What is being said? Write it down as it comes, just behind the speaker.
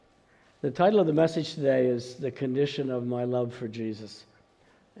The title of the message today is The Condition of My Love for Jesus.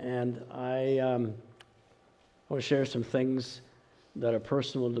 And I want to share some things that are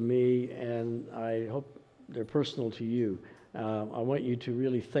personal to me, and I hope they're personal to you. I want you to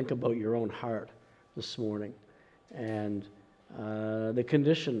really think about your own heart this morning and the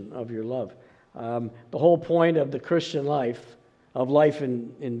condition of your love. The whole point of the Christian life,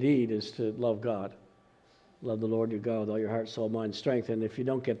 indeed, is to love God. Love the Lord your God with all your heart, soul, mind, strength. And if you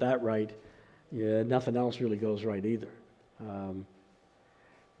don't get that right, nothing else really goes right either.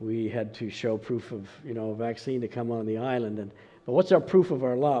 We had to show proof of, a vaccine to come on the island. But what's our proof of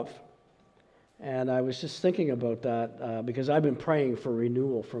our love? And I was just thinking about that because I've been praying for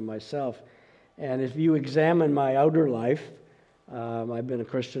renewal for myself. And if you examine my outer life, I've been a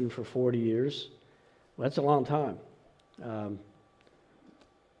Christian for 40 years. Well, that's a long time.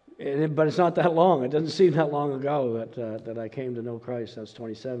 But it's not that long. It doesn't seem that long ago that I came to know Christ. I was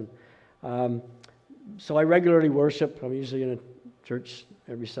 27. So I regularly worship. I'm usually in a church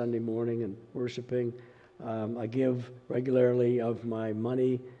every Sunday morning and worshiping. I give regularly of my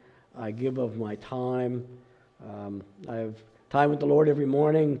money. I give of my time. I have time with the Lord every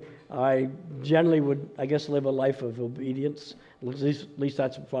morning. I generally would, live a life of obedience. At least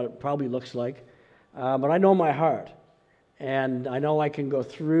that's what it probably looks like. But I know my heart. And I know I can go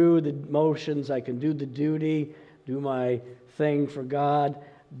through the motions, I can do the duty, do my thing for God,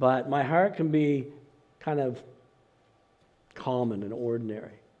 but my heart can be kind of common and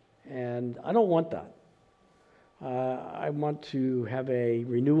ordinary. And I don't want that. I want to have a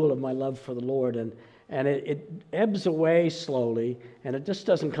renewal of my love for the Lord, and it ebbs away slowly, and it just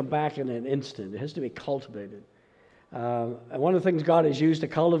doesn't come back in an instant. It has to be cultivated. And one of the things God has used to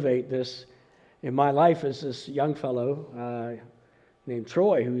cultivate this in my life is this young fellow named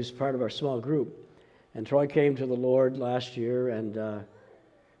Troy, who's part of our small group. And Troy came to the Lord last year, and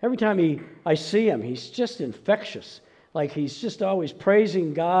every time I see him, he's just infectious. Like he's just always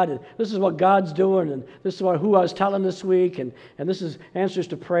praising God, and this is what God's doing, and this is who I was telling this week, and this is answers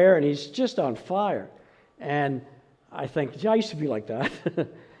to prayer, and he's just on fire. And I think, I used to be like that.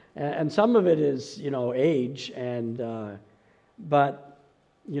 and some of it is, age, but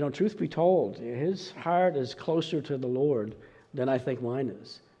truth be told, his heart is closer to the Lord than I think mine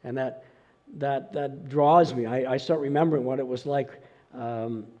is. And that draws me. I start remembering what it was like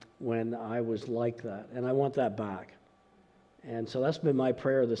when I was like that. And I want that back. And so that's been my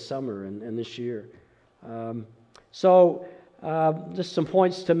prayer this summer and this year. Just some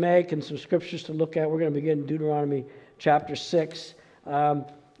points to make and some scriptures to look at. We're going to begin Deuteronomy chapter 6,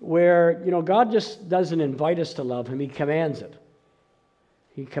 where, God just doesn't invite us to love Him. He commands it.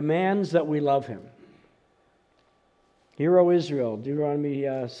 He commands that we love Him. Hear, O Israel, Deuteronomy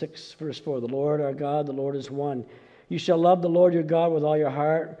 6, verse 4, the Lord our God, the Lord is one. You shall love the Lord your God with all your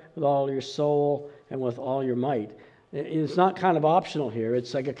heart, with all your soul, and with all your might. It's not kind of optional here.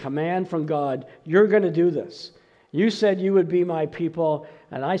 It's like a command from God. You're going to do this. You said you would be my people,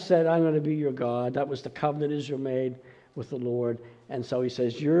 and I said I'm going to be your God. That was the covenant Israel made with the Lord. And so He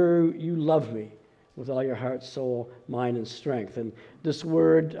says, you love me with all your heart, soul, mind, and strength. And this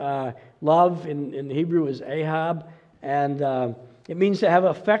word love in Hebrew is ahab, and it means to have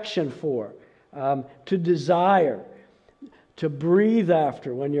affection for, to desire, to breathe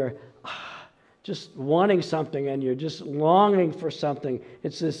after. When you're just wanting something and you're just longing for something,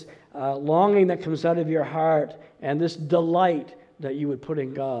 it's this longing that comes out of your heart and this delight that you would put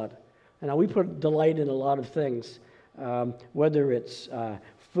in God. And now we put delight in a lot of things, whether it's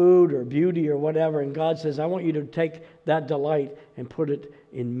food or beauty or whatever, and God says, I want you to take that delight and put it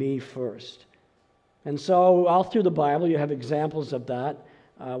in me first. And so all through the Bible you have examples of that.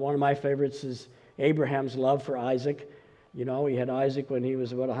 One of my favorites is Abraham's love for Isaac. He had Isaac when he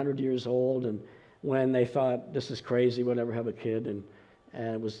was about 100 years old, and when they thought, this is crazy, we'll never have a kid, and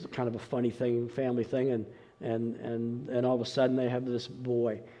it was kind of a funny thing, family thing, and all of a sudden they have this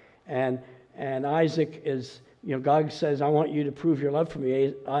boy. And Isaac is, God says, I want you to prove your love for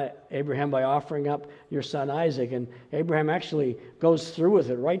me, Abraham, by offering up your son Isaac. And Abraham actually goes through with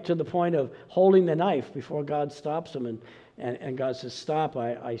it right to the point of holding the knife before God stops him. And God says, stop,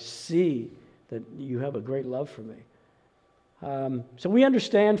 I see that you have a great love for me. So we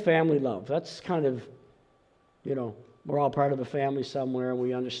understand family love. That's kind of, we're all part of a family somewhere, and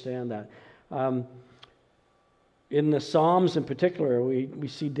we understand that. In the Psalms in particular, we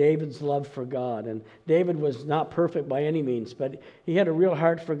see David's love for God. And David was not perfect by any means, but he had a real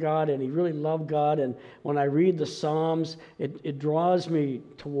heart for God, and he really loved God. And when I read the Psalms, it draws me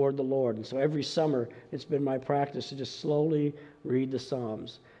toward the Lord. And so every summer, it's been my practice to just slowly read the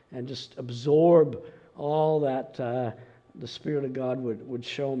Psalms and just absorb all that the Spirit of God would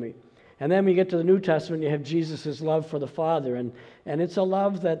show me. And then we get to the New Testament, you have Jesus' love for the Father. And it's a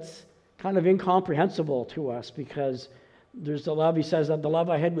love that's kind of incomprehensible to us, because there's the love, he says, that the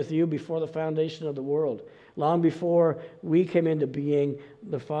love I had with you before the foundation of the world. Long before we came into being,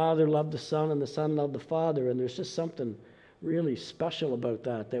 the Father loved the Son and the Son loved the Father. And there's just something really special about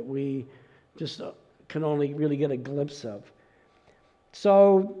that we just can only really get a glimpse of.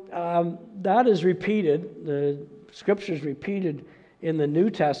 So that is repeated. The Scripture is repeated in the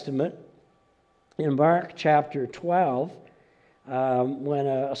New Testament. In Mark chapter 12, when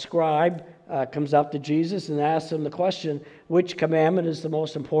a scribe comes up to Jesus and asks him the question, which commandment is the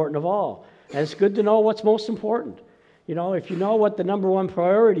most important of all? And it's good to know what's most important. You know, if you know what the number one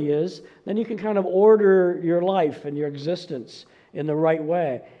priority is, then you can kind of order your life and your existence in the right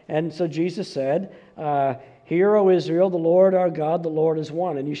way. And so Jesus said, Hear, O Israel, the Lord our God, the Lord is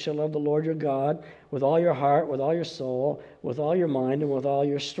one, and you shall love the Lord your God with all your heart, with all your soul, with all your mind, and with all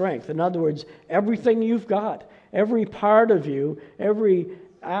your strength. In other words, everything you've got, every part of you, every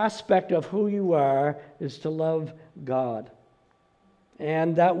aspect of who you are is to love God.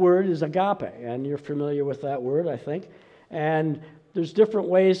 And that word is agape, and you're familiar with that word, I think. And there's different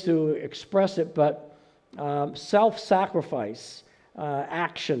ways to express it, but self-sacrifice,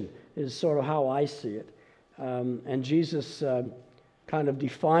 action is sort of how I see it. And Jesus kind of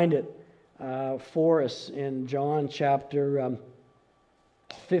defined it for us in John chapter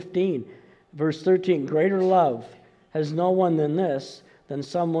 15, verse 13. Greater love has no one than this, than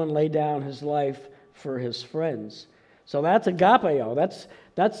someone lay down his life for his friends. So that's agapeo.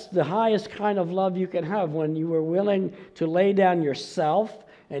 That's the highest kind of love you can have, when you are willing to lay down yourself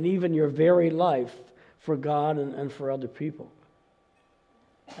and even your very life for God and for other people.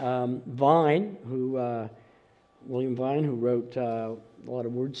 William Vine, who wrote a lot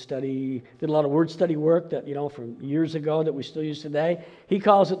of word study, did a lot of word study work that, from years ago that we still use today. He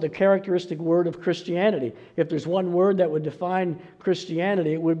calls it the characteristic word of Christianity. If there's one word that would define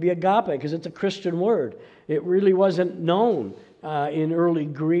Christianity, it would be agape, because it's a Christian word. It really wasn't known in early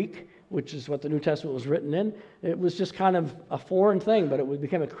Greek, which is what the New Testament was written in. It was just kind of a foreign thing, but it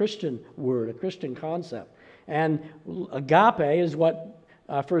became a Christian word, a Christian concept. And agape is what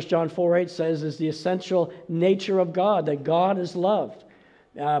 1 John 4:8 says is the essential nature of God, that God is loved.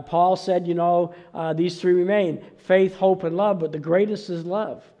 Paul said, these three remain, faith, hope, and love, but the greatest is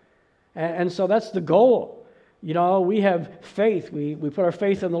love. And so that's the goal. We have faith. We put our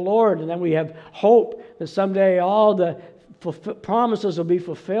faith in the Lord, and then we have hope that someday all the promises will be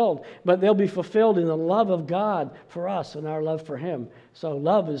fulfilled, but they'll be fulfilled in the love of God for us and our love for Him. So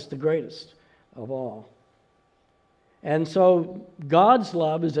love is the greatest of all. And so God's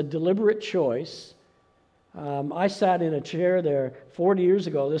love is a deliberate choice. I sat in a chair there 40 years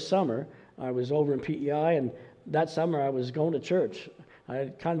ago this summer. I was over in PEI, and that summer I was going to church.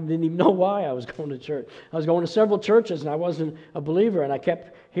 I kind of didn't even know why I was going to church. I was going to several churches, and I wasn't a believer, and I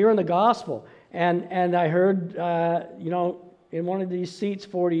kept hearing the gospel. And I heard, in one of these seats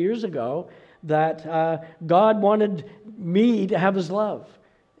 40 years ago, that God wanted me to have His love.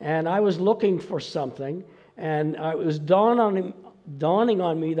 And I was looking for something, and it was dawning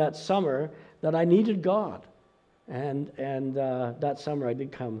on me that summer that I needed God. And that summer I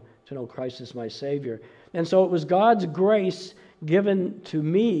did come to know Christ as my Savior. And so it was God's grace given to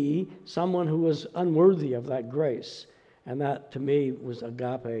me, someone who was unworthy of that grace. And that, to me, was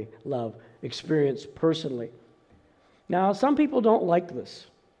agape love, experienced personally. Now, some people don't like this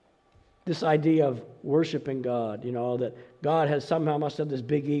idea of worshiping God, that God somehow must have this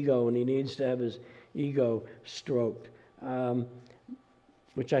big ego and He needs to have His ego stroked.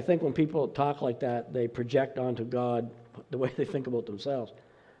 Which I think when people talk like that, they project onto God the way they think about themselves.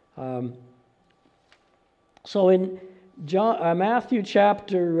 So in Matthew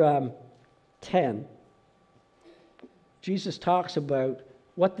chapter 10, Jesus talks about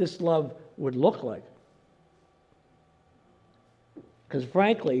what this love would look like. Because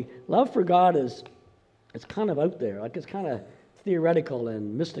frankly, love for God it's kind of out there. Like, it's kind of theoretical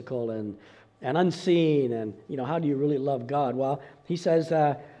and mystical and unseen, and how do you really love God? Well, he says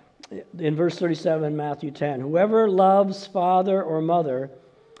in verse 37, Matthew 10, whoever loves father or mother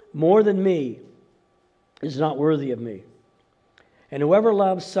more than me is not worthy of me. And whoever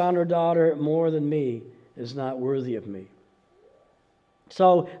loves son or daughter more than me is not worthy of me.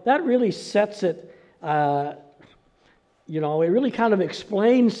 So that really sets it, it really kind of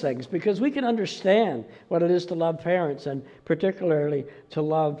explains things, because we can understand what it is to love parents, and particularly to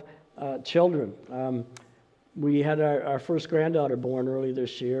love children. We had our first granddaughter born early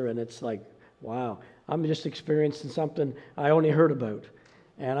this year, and it's like, wow, I'm just experiencing something I only heard about.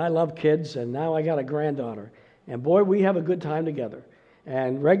 And I love kids, and now I got a granddaughter. And boy, we have a good time together.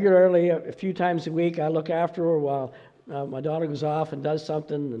 And regularly, a few times a week, I look after her while my daughter goes off and does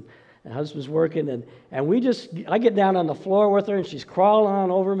something, and the husband's working, and I get down on the floor with her, and she's crawling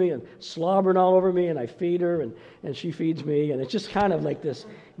on over me and slobbering all over me, and I feed her, and she feeds me, and it's just kind of like this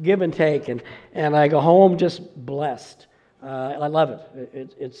give and take, and I go home just blessed. I love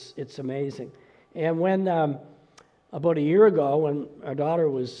it. It's amazing. And when about a year ago, when our daughter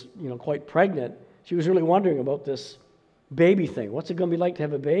was quite pregnant, she was really wondering about this baby thing. What's it going to be like to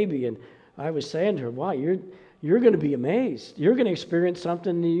have a baby? And I was saying to her, wow, you're going to be amazed. You're going to experience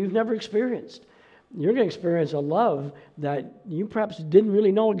something that you've never experienced. You're going to experience a love that you perhaps didn't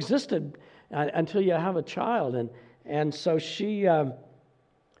really know existed until you have a child. And so she,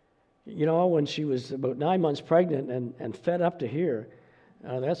 when she was about 9 months pregnant and fed up to here,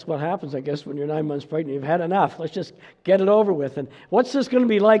 that's what happens, I guess, when you're 9 months pregnant. You've had enough. Let's just get it over with. And what's this going to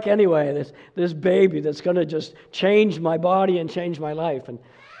be like anyway, this baby that's going to just change my body and change my life?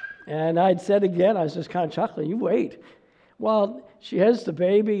 And I'd said again, I was just kind of chuckling, you wait. Well, she has the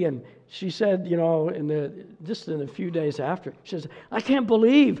baby, and she said, just in a few days after, she says, I can't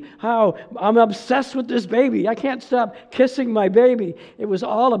believe how I'm obsessed with this baby. I can't stop kissing my baby. It was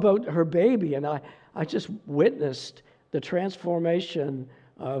all about her baby, and I just witnessed the transformation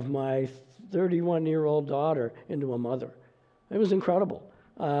of my 31-year-old daughter into a mother. It was incredible.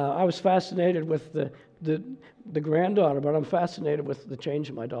 I was fascinated with the granddaughter, but I'm fascinated with the change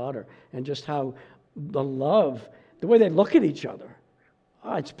in my daughter and just how the love, the way they look at each other.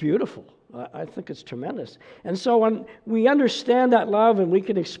 It's beautiful. I think it's tremendous. And so when we understand that love and we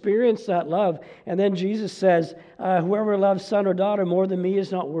can experience that love, and then Jesus says, whoever loves son or daughter more than me is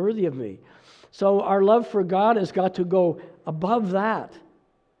not worthy of me. So our love for God has got to go above that.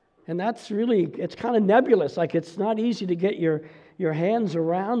 And that's really, it's kind of nebulous. Like it's not easy to get your hands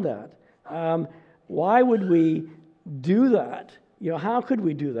around that. Why would we do that? How could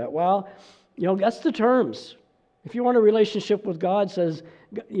we do that? Well, that's the terms. If you want a relationship with God,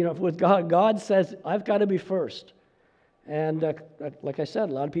 with God, God says, I've got to be first. And like I said,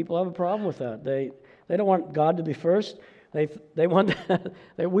 a lot of people have a problem with that. They don't want God to be first. They want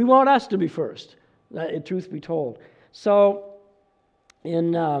we want us to be first. Truth be told. So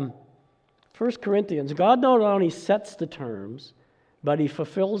in 1 Corinthians, God not only sets the terms, but He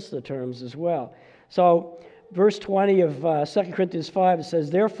fulfills the terms as well. So verse 20 of 2 Corinthians 5, it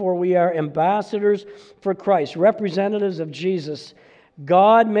says, therefore we are ambassadors for Christ, representatives of Jesus,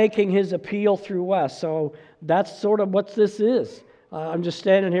 God making His appeal through us. So that's sort of what this is. I'm just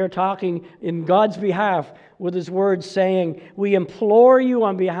standing here talking in God's behalf with His words saying, we implore you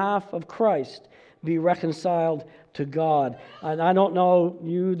on behalf of Christ, be reconciled to God. And I don't know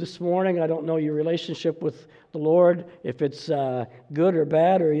you this morning. I don't know your relationship with the Lord, if it's good or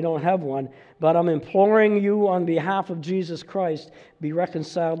bad or you don't have one. But I'm imploring you on behalf of Jesus Christ, be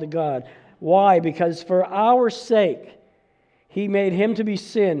reconciled to God. Why? Because for our sake, He made Him to be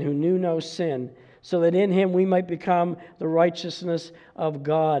sin who knew no sin, so that in Him we might become the righteousness of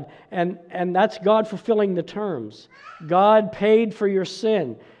God. And that's God fulfilling the terms. God paid for your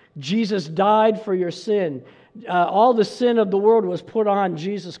sin. Jesus died for your sin. All the sin of the world was put on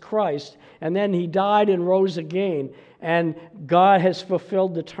Jesus Christ, and then He died and rose again. And God has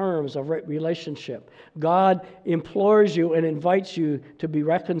fulfilled the terms of relationship. God implores you and invites you to be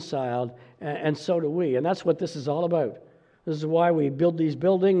reconciled, and so do we. And that's what this is all about. This is why we build these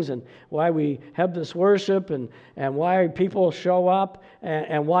buildings and why we have this worship and why people show up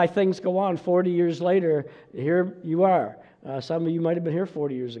and why things go on 40 years later. Here you are. Some of you might have been here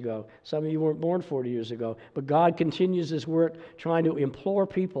 40 years ago. Some of you weren't born 40 years ago. But God continues His work trying to implore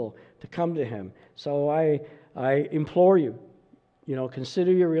people to come to Him. So I implore you,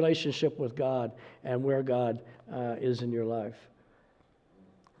 consider your relationship with God and where God is in your life.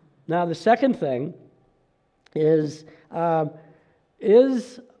 Now, the second thing is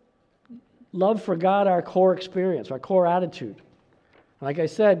love for God our core experience, our core attitude? Like I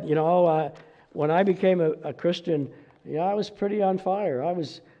said, when I became a Christian, I was pretty on fire. I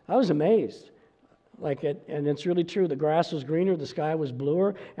was amazed. And it's really true. The grass was greener, the sky was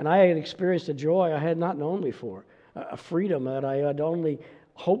bluer, and I had experienced a joy I had not known before, a freedom that I had only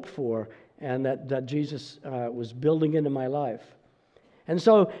hoped for, and that Jesus was building into my life. And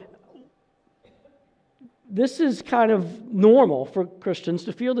so this is kind of normal for Christians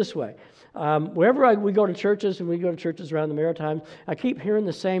to feel this way. Wherever we go to churches, and we go to churches around the Maritimes, I keep hearing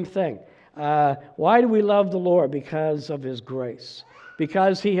the same thing. Why do we love the Lord? Because of His grace.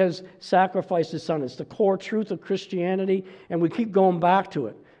 Because He has sacrificed His Son. It's the core truth of Christianity, and we keep going back to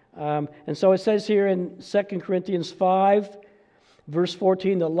it. And so it says here in 2 Corinthians 5, verse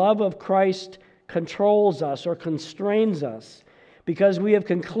 14, the love of Christ controls us or constrains us, Because we have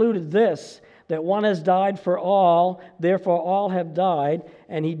concluded this, that one has died for all, therefore all have died,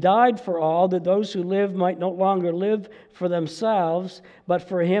 and he died for all, that those who live might no longer live for themselves, but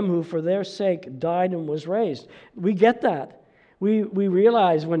for him who for their sake died and was raised. We get that. We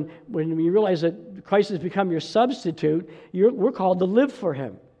realize when we realize that Christ has become your substitute, we're called to live for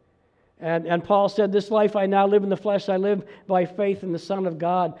him. And Paul said, this life I now live in the flesh, I live by faith in the Son of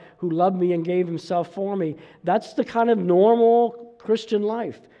God who loved me and gave himself for me. That's the kind of normal Christian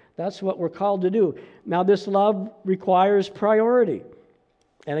life. That's what we're called to do. Now, this love requires priority.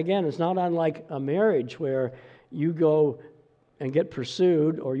 And again, it's not unlike a marriage where you go and get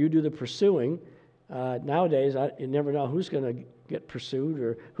pursued or you do the pursuing. Nowadays, you never know who's going to get pursued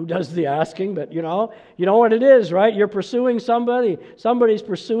or who does the asking, but you know what it is, right? You're pursuing somebody, somebody's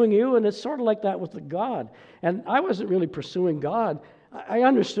pursuing you, and it's sort of like that with the God. And I wasn't really pursuing God. I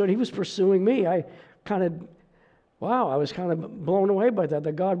understood he was pursuing me. I was kind of blown away by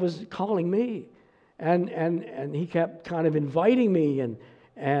that God was calling me. And he kept kind of inviting me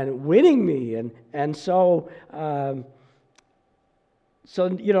and winning me. And so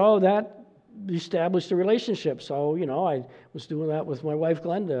that established a relationship. So, I was doing that with my wife,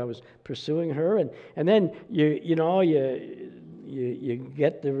 Glenda. I was pursuing her. And then, you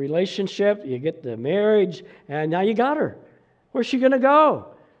get the relationship, you get the marriage, and now you got her. Where's she going to go?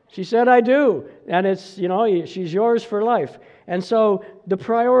 She said, I do. And it's, she's yours for life. And so the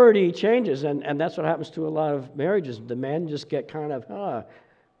priority changes, and that's what happens to a lot of marriages. The men just get kind of,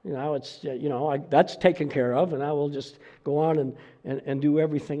 that's taken care of, and I will just go on and do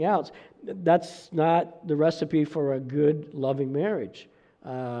everything else. That's not the recipe for a good, loving marriage.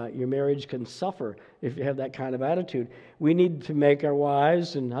 Your marriage can suffer if you have that kind of attitude. We need to make our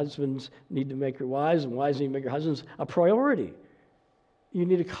wives, and husbands need to make your wives, and wives need to make your husbands a priority. You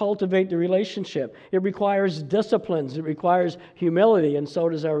need to cultivate the relationship. It requires disciplines. It requires humility, and so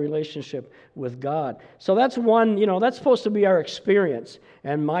does our relationship with God. So that's one, that's supposed to be our experience.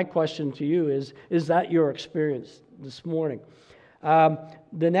 And my question to you is that your experience this morning?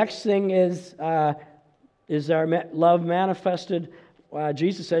 The next thing is our love manifested?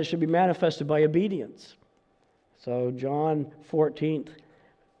 Jesus says it should be manifested by obedience. So John 14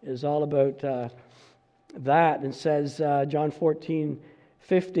 is all about that, and says, John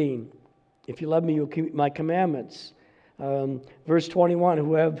 14:15, if you love me, you'll keep my commandments. Verse 21,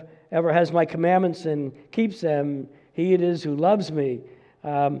 whoever has my commandments and keeps them, he it is who loves me.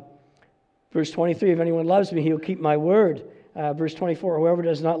 Verse 23, if anyone loves me, he'll keep my word. Verse 24, whoever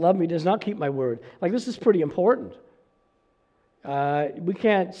does not love me does not keep my word. Like, this is pretty important. We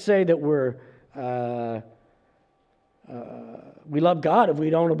can't say that we love God if we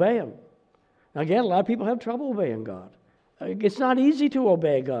don't obey him. Again, a lot of people have trouble obeying God. It's not easy to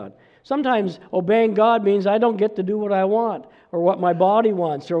obey God. Sometimes obeying God means I don't get to do what I want, or what my body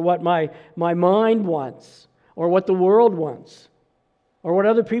wants, or what my mind wants, or what the world wants, or what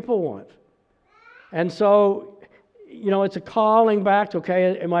other people want. And so, it's a calling back to,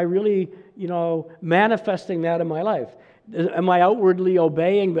 okay, am I really, manifesting that in my life? Am I outwardly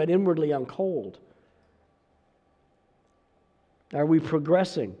obeying, but inwardly I'm cold? Are we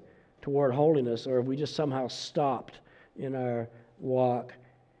progressing toward holiness, or have we just somehow stopped in our walk?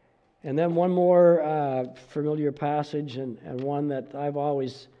 And then one more familiar passage, and one that has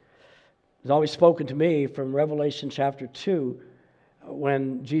always spoken to me, from Revelation chapter 2,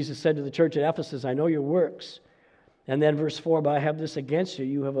 when Jesus said to the church at Ephesus, I know your works. And then verse 4, but I have this against you,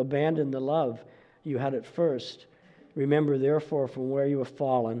 you have abandoned the love you had at first. Remember, therefore, from where you have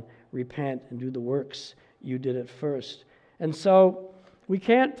fallen, repent and do the works you did at first. And so we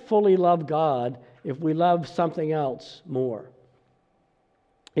can't fully love God if we love something else more.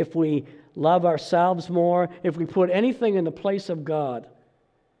 If we love ourselves more, if we put anything in the place of God,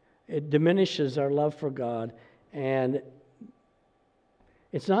 it diminishes our love for God, and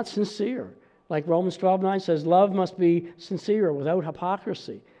it's not sincere. Like Romans 12:9 says, love must be sincere, without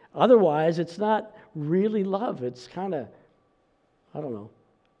hypocrisy. Otherwise, it's not really love. It's kind of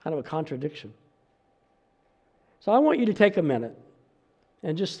a contradiction. So I want you to take a minute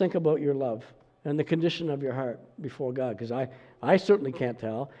and just think about your love and the condition of your heart before God, because I certainly can't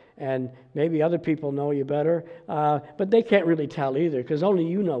tell, and maybe other people know you better, but they can't really tell either, because only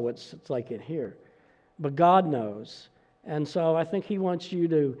you know what it's like in here. But God knows, and so I think he wants you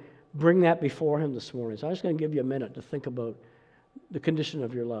to bring that before him this morning. So I'm just going to give you a minute to think about the condition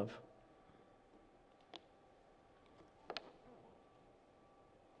of your love.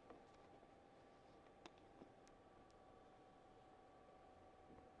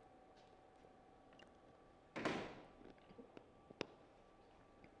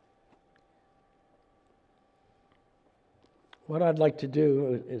 what I'd like to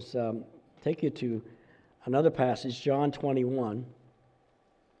do is take you to another passage, John 21.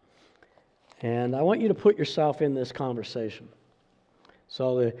 And I want you to put yourself in this conversation.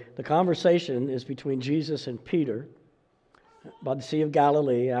 So the conversation is between Jesus and Peter by the Sea of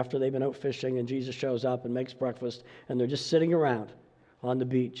Galilee after they've been out fishing, and Jesus shows up and makes breakfast, and they're just sitting around on the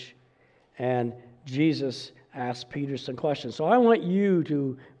beach. And Jesus asks Peter some questions. So I want you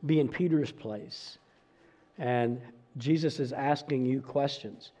to be in Peter's place. And Jesus is asking you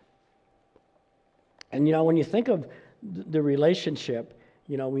questions. And, when you think of the relationship,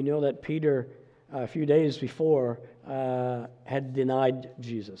 we know that Peter, a few days before, had denied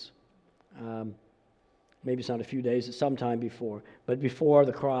Jesus. Maybe it's not a few days, it's sometime before. But before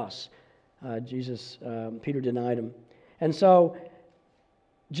the cross, Peter denied him. And so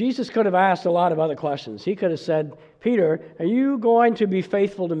Jesus could have asked a lot of other questions. He could have said, Peter, are you going to be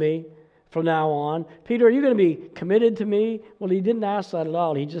faithful to me from now on? Peter, are you going to be committed to me? Well, he didn't ask that at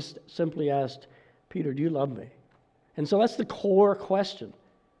all. He just simply asked, Peter, do you love me? And so that's the core question.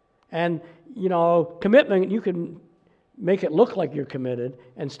 And, commitment, you can make it look like you're committed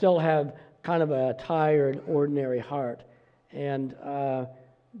and still have kind of a tired, ordinary heart. And the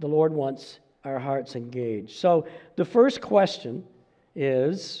Lord wants our hearts engaged. So the first question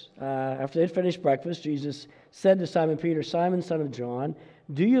is, after they'd finished breakfast, Jesus said to Simon Peter, Simon, son of John,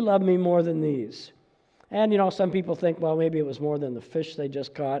 do you love me more than these? And, some people think, well, maybe it was more than the fish they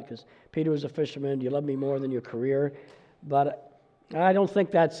just caught, because Peter was a fisherman. Do you love me more than your career? But I don't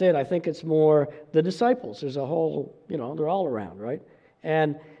think that's it. I think it's more the disciples. There's a whole, they're all around, right?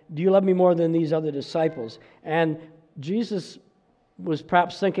 And do you love me more than these other disciples? And Jesus was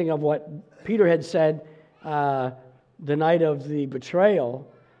perhaps thinking of what Peter had said the night of the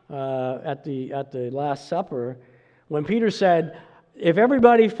betrayal at the Last Supper, when Peter said, if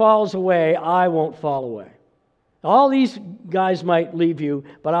everybody falls away, I won't fall away. All these guys might leave you,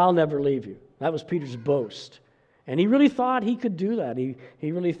 but I'll never leave you. That was Peter's boast. And he really thought he could do that. He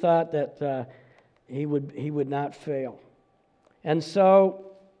really thought that he would not fail. And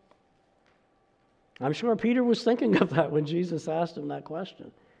so I'm sure Peter was thinking of that when Jesus asked him that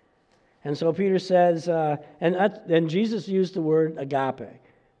question. And so Peter says, and Jesus used the word agape.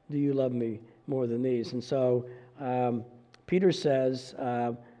 Do you love me more than these? And so Peter says,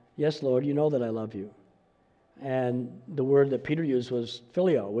 yes, Lord, you know that I love you. And the word that Peter used was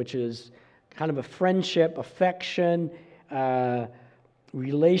phileo, which is kind of a friendship, affection,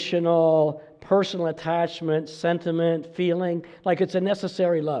 relational, personal attachment, sentiment, feeling, like it's a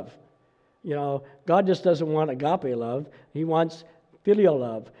necessary love. God just doesn't want agape love. He wants filial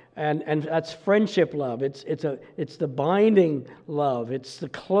love, and that's friendship love. It's the binding love. It's the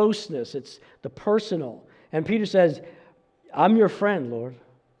closeness. It's the personal. And Peter says, I'm your friend, Lord.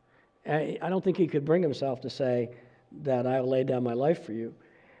 And I don't think he could bring himself to say that I'll lay down my life for you.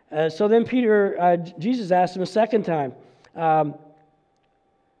 So then Jesus asked him a second time,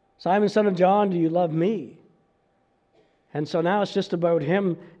 Simon, son of John, do you love me? And so now it's just about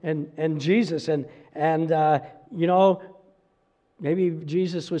him and Jesus. And maybe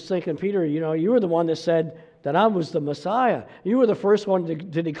Jesus was thinking, Peter, you were the one that said that I was the Messiah. You were the first one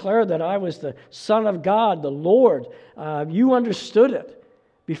to declare that I was the Son of God, the Lord. You understood it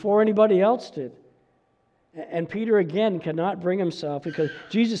before anybody else did. And Peter, again, cannot bring himself, because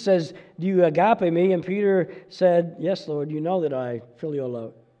Jesus says, do you agape me? And Peter said, yes, Lord, you know that I filial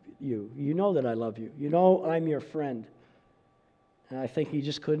love you. You know that I love you. You know I'm your friend. And I think he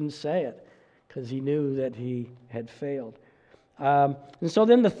just couldn't say it because he knew that he had failed. And so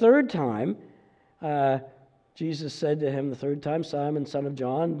then the third time, Jesus said to him the third time, Simon, son of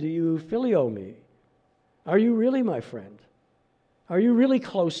John, do you phileo me? Are you really my friend? Are you really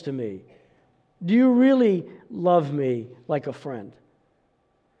close to me? Do you really love me like a friend?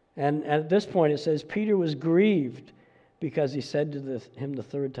 And at this point it says Peter was grieved because he said to him the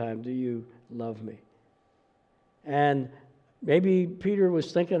third time, do you love me? And maybe Peter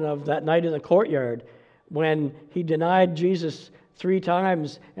was thinking of that night in the courtyard when he denied Jesus 3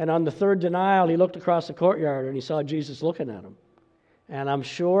 times, and on the third denial he looked across the courtyard and he saw Jesus looking at him. And I'm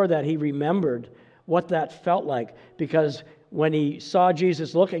sure that he remembered what that felt like, because when he saw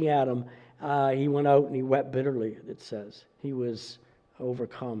Jesus looking at him, he went out and he wept bitterly, it says. He was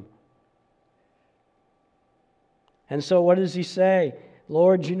overcome. And so what does he say?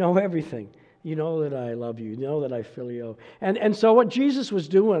 Lord, you know everything. You know that I love you. You know that I phileo. And so what Jesus was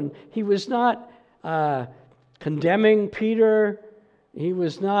doing, he was not condemning Peter. He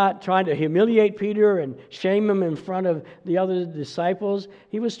was not trying to humiliate Peter and shame him in front of the other disciples.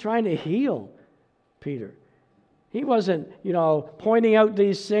 He was trying to heal Peter. He wasn't, pointing out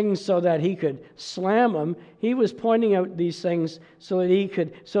these things so that he could slam them. He was pointing out these things so that he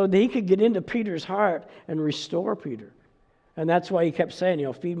could get into Peter's heart and restore Peter. And that's why he kept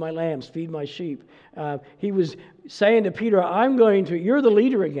saying, feed my lambs, feed my sheep. He was saying to Peter, you're the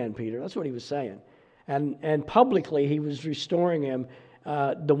leader again, Peter. That's what he was saying. And publicly he was restoring him,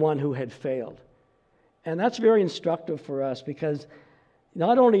 the one who had failed. And that's very instructive for us, because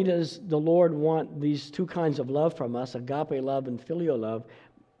not only does the Lord want these two kinds of love from us, agape love and filial love,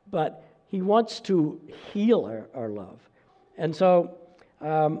 but he wants to heal our love. And so,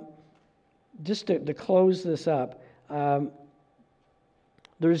 just to close this up,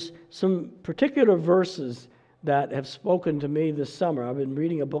 there's some particular verses that have spoken to me this summer. I've been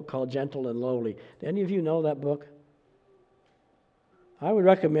reading a book called Gentle and Lowly. Do any of you know that book? I would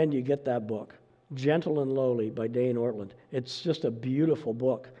recommend you get that book, Gentle and Lowly by Dane Ortland. It's just a beautiful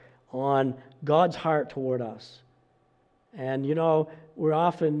book on God's heart toward us. And we're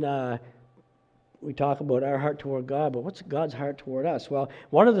often, we talk about our heart toward God, but what's God's heart toward us? Well,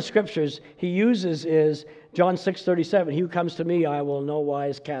 one of the scriptures he uses is John 6:37. He who comes to me, I will no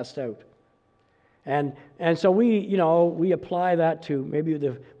wise cast out. And so we apply that to maybe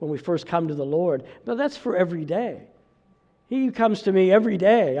when we first come to the Lord, but that's for every day. He who comes to me every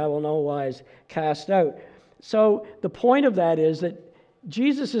day, I will no wise cast out. So the point of that is that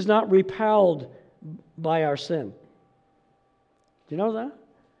Jesus is not repelled by our sin. Do you know that?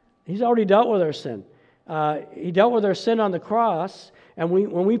 He's already dealt with our sin. He dealt with our sin on the cross, and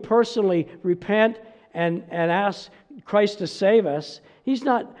when we personally repent and ask Christ to save us, he's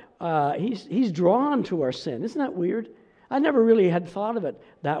drawn to our sin. Isn't that weird? I never really had thought of it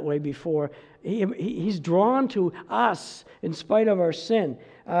that way before. He's drawn to us in spite of our sin.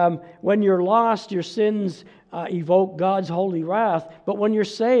 When you're lost, your sins evoke God's holy wrath, but when you're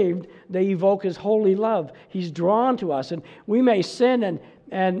saved, they evoke His holy love. He's drawn to us, and we may sin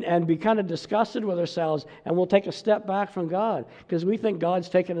and be kind of disgusted with ourselves, and we'll take a step back from God because we think God's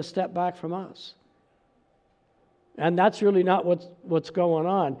taking a step back from us. And that's really not what's going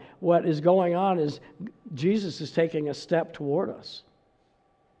on. What is going on is Jesus is taking a step toward us.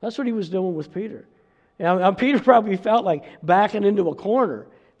 That's what he was doing with Peter. And Peter probably felt like backing into a corner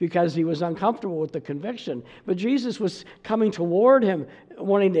because he was uncomfortable with the conviction. But Jesus was coming toward him,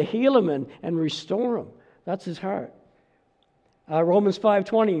 wanting to heal him and restore him. That's his heart. Romans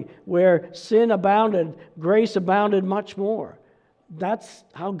 5:20, where sin abounded, grace abounded much more. That's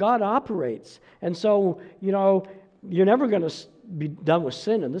how God operates. And so, you're never going to be done with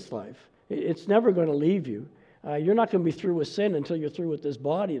sin in this life. It's never going to leave you. You're not going to be through with sin until you're through with this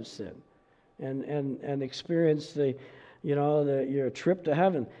body of sin and experience your trip to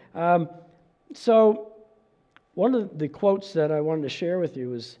heaven. So one of the quotes that I wanted to share with you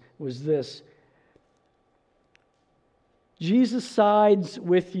was this: Jesus sides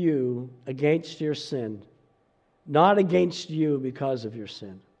with you against your sin, not against you because of your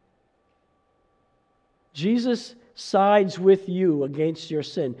sin. Jesus sides with you against your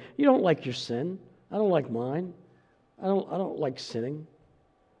sin. You don't like your sin. I don't like mine. I don't like sinning.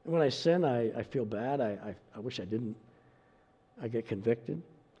 And when I sin, I feel bad. I wish I didn't. I get convicted.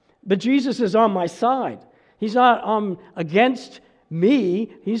 But Jesus is on my side. He's not against me.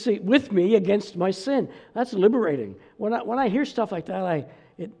 He's with me against my sin. That's liberating. When I hear stuff like that,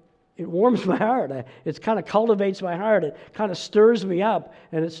 it warms my heart. It kind of cultivates my heart. It kind of stirs me up,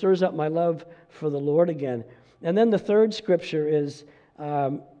 and it stirs up my love for the Lord again. And then the third scripture is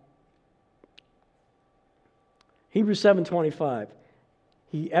Hebrews 7:25.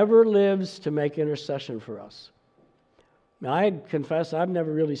 He ever lives to make intercession for us. Now, I confess I've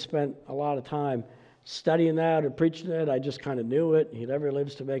never really spent a lot of time studying that or preaching it. I just kind of knew it. He ever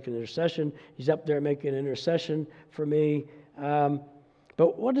lives to make an intercession. He's up there making intercession for me.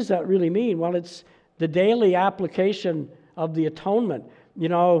 But what does that really mean? Well, it's the daily application of the atonement.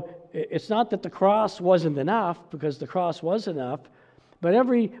 It's not that the cross wasn't enough, because the cross was enough. But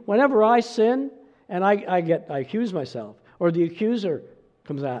whenever I sin and I accuse myself, or the accuser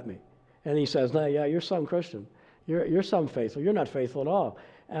comes at me and he says, "No, yeah, you're some Christian. You're some faithful. You're not faithful at all.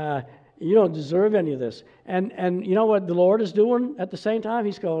 You don't deserve any of this." And you know what the Lord is doing at the same time?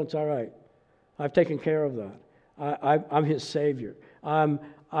 He's going, "It's all right. I've taken care of that. I'm His Savior.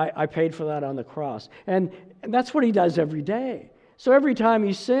 I paid for that on the cross." And that's what He does every day. So every time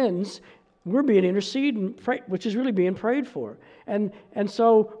He sins, we're being interceded, which is really being prayed for. And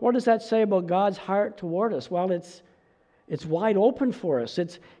so what does that say about God's heart toward us? Well, it's wide open for us.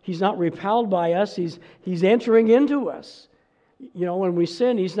 He's not repelled by us. He's entering into us. When we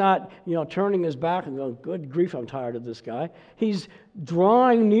sin, He's not, turning His back and going, "Good grief, I'm tired of this guy." He's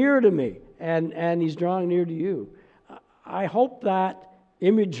drawing near to me, and He's drawing near to you. I hope that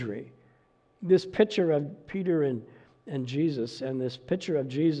imagery, this picture of Peter and Jesus, and this picture of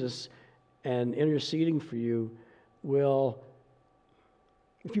Jesus and interceding for you will,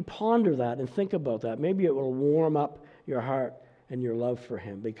 if you ponder that and think about that, maybe it will warm up your heart and your love for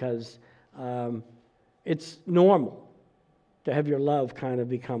him, because it's normal to have your love kind of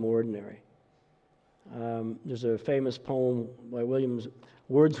become ordinary. There's a famous poem by William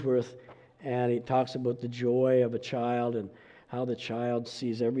Wordsworth, and he talks about the joy of a child and how the child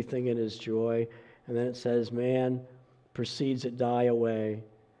sees everything in his joy. And then it says, man proceeds to die away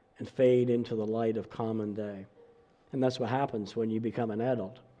and fade into the light of common day. And that's what happens when you become an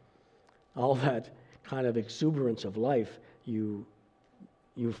adult. All that kind of exuberance of life, you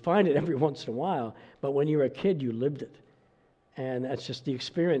find it every once in a while, but when you were a kid, you lived it. And that's just the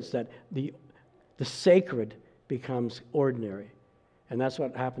experience that the sacred becomes ordinary. And that's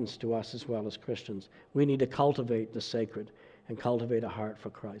what happens to us as well as Christians. We need to cultivate the sacred and cultivate a heart for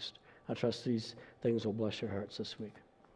Christ. I trust these things will bless your hearts this week.